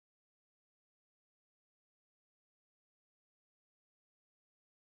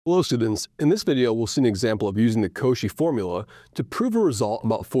Hello students, in this video we'll see an example of using the Cauchy formula to prove a result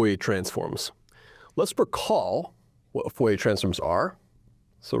about Fourier transforms. Let's recall what Fourier transforms are.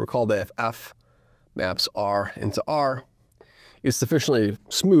 So recall that if f maps R into R is sufficiently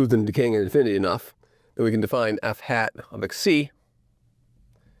smooth and decaying at infinity enough that we can define f hat of xc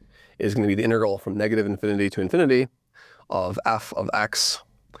is going to be the integral from negative infinity to infinity of f of x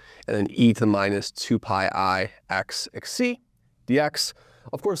and then e to the minus 2 pi I x xc dx.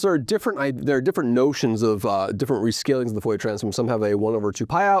 Of course, there are different notions of different rescalings of the Fourier transform. Some have a 1 over 2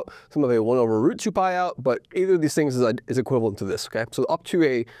 pi out, some have a 1 over root 2 pi out, but either of these things is equivalent to this, okay? So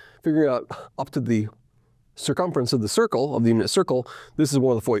figuring out up to the circumference of the circle, of the unit circle, this is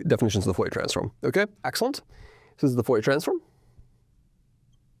one of the definitions of the Fourier transform, okay? Excellent. So this is the Fourier transform.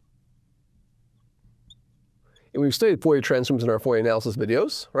 And we've studied Fourier transforms in our Fourier analysis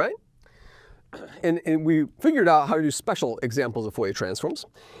videos, right? And we figured out how to do special examples of Fourier transforms.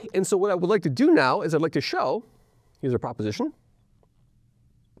 And so what I would like to do now is I'd like to show, here's a proposition.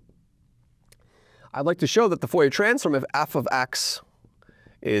 I'd like to show that the Fourier transform of f of x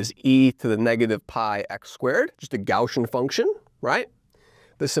is e to the negative pi x squared, just a Gaussian function, right?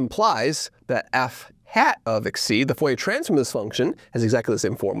 This implies that f hat of xc, the Fourier transform of this function, has exactly the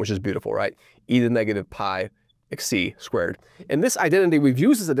same form, which is beautiful, right? E to the negative pi xc squared. And this identity, we've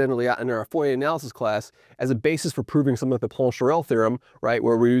used this identity in our Fourier analysis class as a basis for proving something like the Plancherel theorem, right,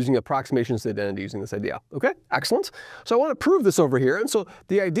 where we're using approximations to identity using this idea. Okay, excellent. So I want to prove this over here. And so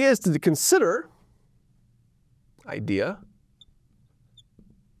the idea is to consider, look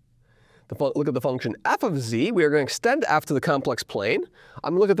at the function f of z. We are going to extend f to the complex plane.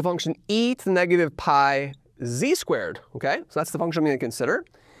 I'm going to look at the function e to the negative pi z squared. Okay, so that's the function I'm going to consider.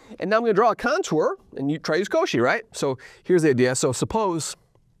 And now I'm going to draw a contour, and you try to use Cauchy, right? So here's the idea. So suppose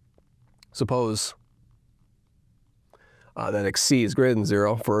that xc is greater than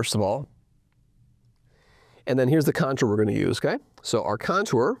 0, first of all. And then here's the contour we're going to use, okay? So our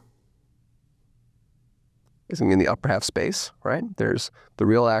contour is going to be in the upper half space, right? There's the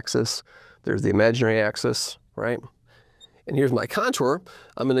real axis, there's the imaginary axis, right? And here's my contour.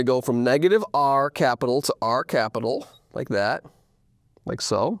 I'm going to go from negative R capital to R capital, like that. Like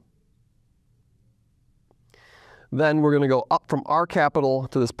so. Then we're going to go up from R capital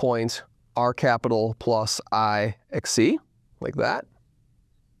to this point, R capital plus I xc, like that.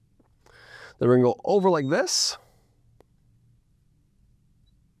 Then we're going to go over like this,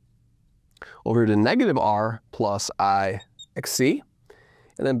 over to negative R plus I xc,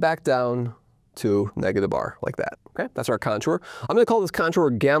 and then back down to negative R, like that. Okay, that's our contour. I'm going to call this contour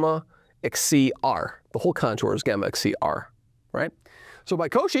gamma xc r. The whole contour is gamma xc r, right? So by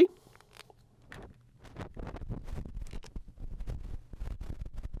Cauchy,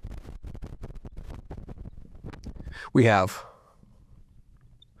 we have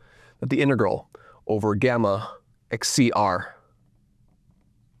that the integral over gamma xc r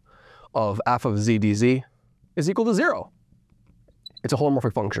of f of z dz is equal to 0. It's a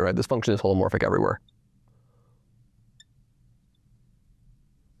holomorphic function, right? This function is holomorphic everywhere.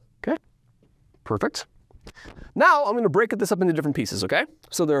 Okay, perfect. Now I'm going to break this up into different pieces, okay?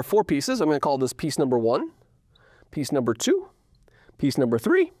 So there are 4 pieces. I'm going to call this piece number 1, piece number 2, piece number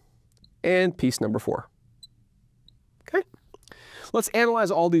 3, and piece number 4. Okay? Let's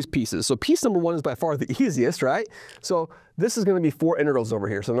analyze all these pieces. So piece number 1 is by far the easiest, right? So this is going to be 4 integrals over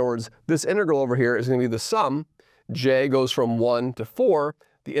here. So in other words, this integral over here is going to be the sum. J goes from 1 to 4.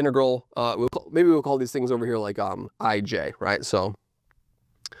 The integral, maybe we'll call these things over here like ij, right? So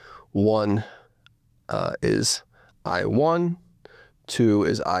 1 is I1, 2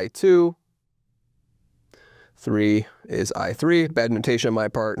 is I2, 3 is I3, bad notation on my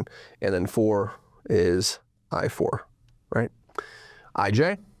part, and then 4 is I4, right?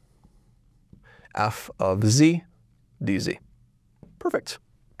 Ij, f of z dz. Perfect,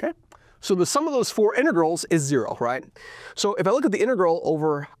 okay? So the sum of those 4 integrals is 0, right? So if I look at the integral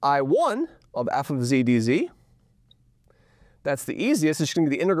over I1 of f of z dz, that's the easiest. It's going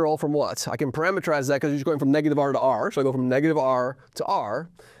to be the integral from what? I can parameterize that because you're just going from negative r to r. So I go from negative r to r.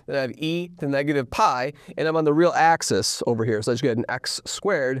 Then I have e to negative pi, and I'm on the real axis over here. So I just get an x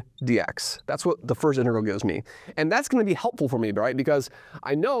squared dx. That's what the first integral gives me. And that's going to be helpful for me, right? Because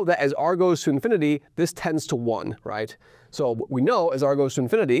I know that as r goes to infinity, this tends to 1, right? So we know as r goes to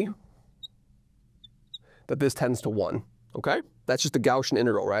infinity that this tends to 1, okay? That's just a Gaussian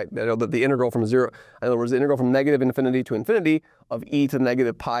integral, right? I know that the integral from 0, in other words, the integral from negative infinity to infinity of e to the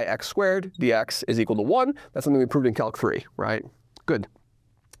negative pi x squared dx is equal to 1. That's something we proved in Calc 3, right? Good.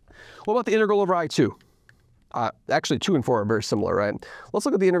 What about the integral over I2? Actually, 2 and 4 are very similar, right? Let's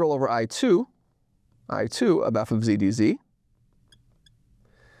look at the integral over I2 of f of z dz.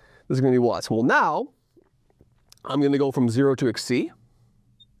 This is going to be what? Well, now I'm going to go from 0 to xc.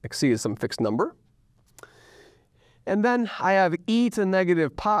 Xc is some fixed number. And then I have e to the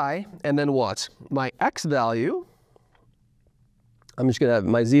negative pi, and then what? My x value, I'm just going to have,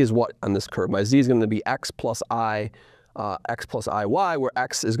 my z is what on this curve? My z is going to be x plus iy, where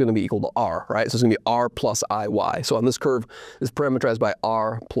x is going to be equal to r, right? So it's going to be r plus iy. So on this curve, it's parameterized by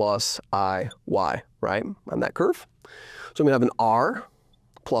r plus iy, right? On that curve. So I'm going to have an r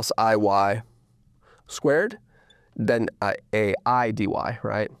plus iy squared, then a I dy,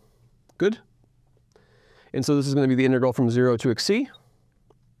 right? Good? And so this is going to be the integral from 0 to xc,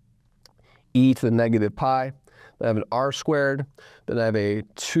 e to the negative pi. Then I have an r squared, then I have a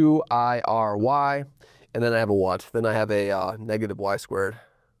 2iry, and then I have a what? Then I have a negative y squared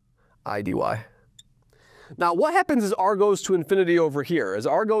I dy. Now what happens as r goes to infinity over here? As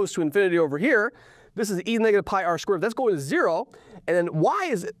r goes to infinity over here, this is e to the negative pi r squared. That's going to 0. And then y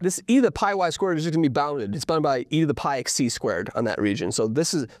is, this e to the pi y squared is just going to be bounded. It's bounded by e to the pi xc squared on that region. So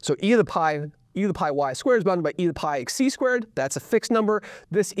this is, so e to the pi y squared is bounded by e to the pi xc squared. That's a fixed number.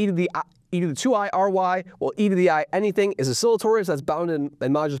 This e to the 2i ry, well, e to the I anything is oscillatory, so that's bounded and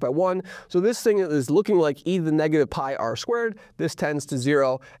modulus by 1. So this thing is looking like e to the negative pi r squared. This tends to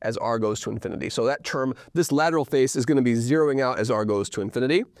 0 as r goes to infinity. So that term, this lateral face is going to be zeroing out as r goes to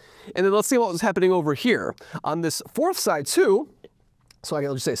infinity. And then let's see what was happening over here. On this fourth side too, so I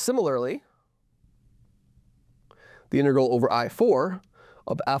can just say similarly, the integral over I4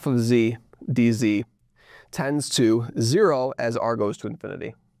 of f of z dz tends to 0 as r goes to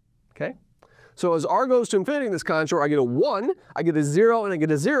infinity. Okay? So as r goes to infinity in this contour, I get a 1, I get a 0, and I get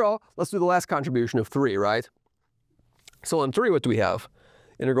a 0. Let's do the last contribution of 3, right? So on 3, what do we have?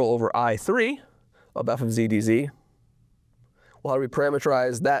 Integral over I3 of f of z dz. Well, how do we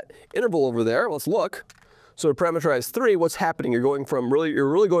parameterize that interval over there? Let's look. So to parameterize 3, what's happening? You're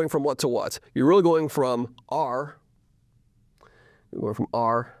really going from what to what? You're really going from r,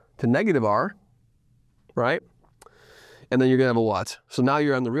 to negative r, right? And then you're going to have a what? So now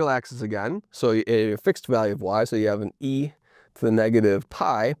you're on the real axis again. So a fixed value of y, so you have an e to the negative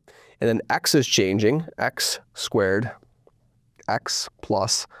pi, and then x is changing, x squared, x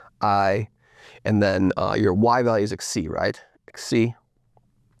plus I, and then your y value is xc, right? xc, and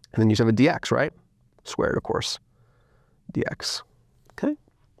then you just have a dx, right? Squared, of course, dx. Okay?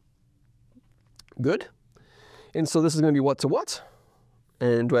 Good. And so this is going to be what to what?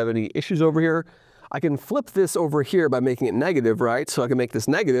 And do I have any issues over here? I can flip this over here by making it negative, right? So I can make this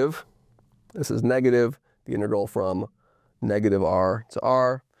negative. This is negative, the integral from negative r to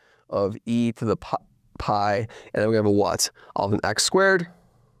r of e to the pi, and then we have a what? I'll have an x squared,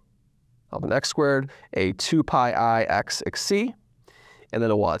 a 2 pi I x xc, and then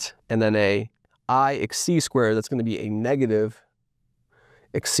a what? And then a I xc squared, that's going to be a negative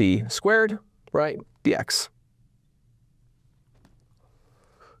xc squared, right? dx.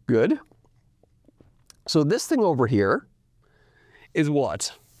 Good. So this thing over here is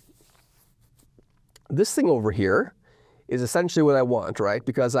what? This thing over here is essentially what I want, right?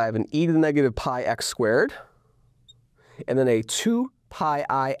 Because I have an e to the negative pi x squared, and then a 2 pi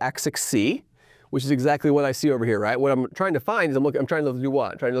I x xc, which is exactly what I see over here, right? What I'm trying to find is I'm trying to do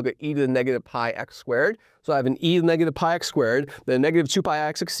what? I'm trying to look at e to the negative pi x squared. So I have an e to the negative pi x squared, then a negative 2 pi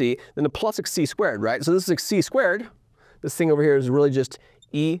x xc, then a plus xc squared, right? So this is xc squared. This thing over here is really just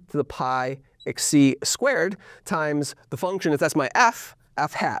e to the pi xc squared times the function, if that's my f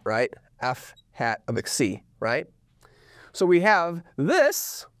hat, right? F hat of xc, right? So we have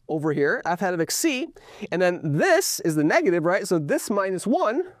this over here, f hat of xc, and then this is the negative, right? So this minus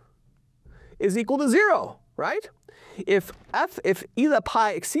 1 is equal to 0, right? If e to the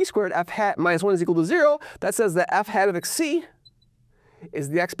pi xc squared f hat minus 1 is equal to 0, that says that f hat of xc is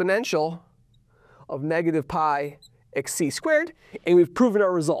the exponential of negative pi xc squared, and we've proven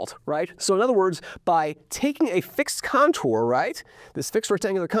our result, right? So in other words, by taking a fixed contour, right, this fixed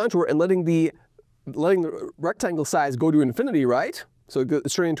rectangular contour, and letting the rectangle size go to infinity, right? So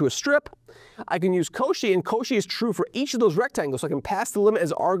it's turning into a strip. I can use Cauchy, and Cauchy is true for each of those rectangles. So I can pass the limit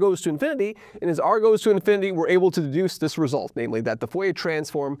as r goes to infinity, and as r goes to infinity, we're able to deduce this result, namely that the Fourier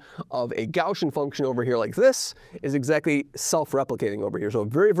transform of a Gaussian function over here like this is exactly self-replicating over here. So a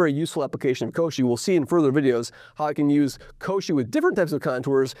very, very useful application of Cauchy. We'll see in further videos how I can use Cauchy with different types of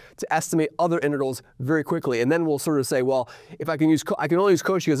contours to estimate other integrals very quickly. And then we'll sort of say, well, if I can only use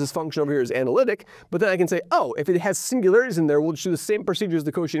Cauchy because this function over here is analytic, but then I can say, oh, if it has singularities in there, we'll just do the same procedure as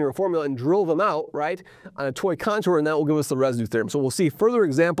the Cauchy integral formula and drill them out, right, on a toy contour, and that will give us the residue theorem. So we'll see further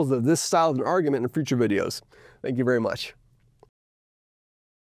examples of this style of an argument in future videos. Thank you very much.